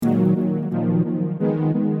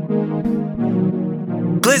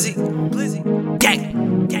Glizzy, gang,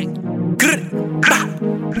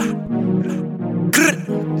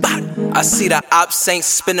 I see the ops ain't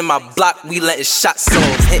spinning my block, we letting shots go.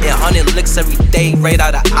 Hitting 100 licks every day, right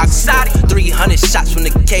out of Oxford. 300 shots from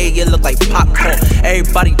the K, it look like popcorn.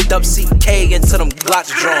 Everybody dub CK until them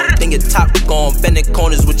Glocks drawn. Then your top gone, bending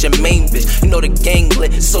corners with your main bitch. You know the gang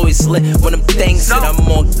lit, it's always lit when them things hit. I'm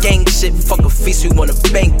on gang shit, fuck a feast, we want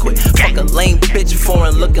a banquet. Fuck a lame bitch,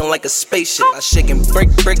 foreign looking like a spaceship. I shake and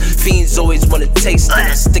break, fiends always wanna taste it.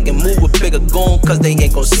 I stick and move with bigger goon, cause they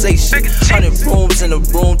ain't gon' say shit. 100 rooms in a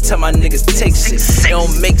room, tell my niggas take shit. It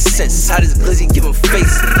don't make sense, how does Glizzy give him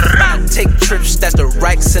faces? I take trips, that's the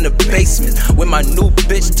racks in the basement. With my new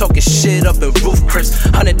bitch talking shit up in roof crisp.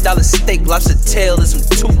 $100 steak, lobster tail, and some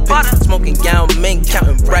toothpicks. Smoking gown, men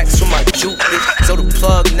counting racks with my juke bitch. So the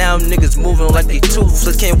plug, now niggas moving like they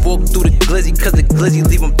toothless. Can't walk through the Glizzy, cause the Glizzy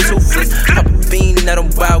leave them toothless. Pop a bean at them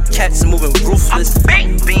wild cats moving ruthless.